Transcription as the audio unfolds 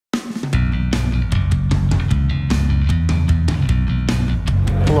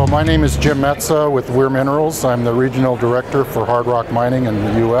My name is Jim Metsa with Weir Minerals. I'm the Regional Director for hard rock mining in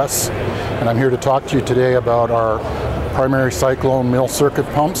the U.S. and I'm here to talk to you today about our primary cyclone mill circuit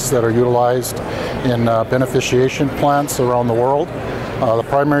pumps that are utilized in beneficiation plants around the world. The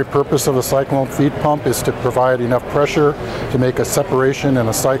primary purpose of a cyclone feed pump is to provide enough pressure to make a separation in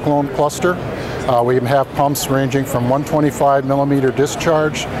a cyclone cluster. We have pumps ranging from 125 millimeter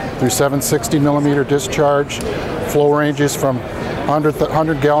discharge through 760 millimeter discharge. Flow ranges from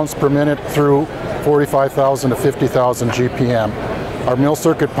 100 gallons per minute through 45,000 to 50,000 GPM. Our mill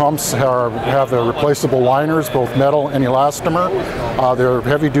circuit pumps have replaceable liners, both metal and elastomer. They're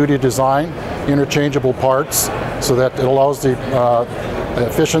heavy-duty design, interchangeable parts, so that it allows the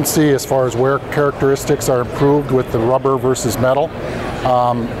efficiency as far as wear characteristics are improved with the rubber versus metal.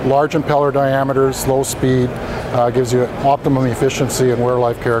 Large impeller diameters, low speed, gives you optimum efficiency and wear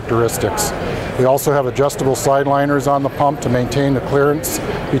life characteristics. We also have adjustable side liners on the pump to maintain the clearance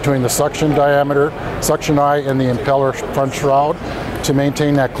between the suction eye and the impeller front shroud, to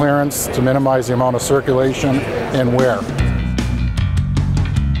maintain that clearance to minimize the amount of circulation and wear.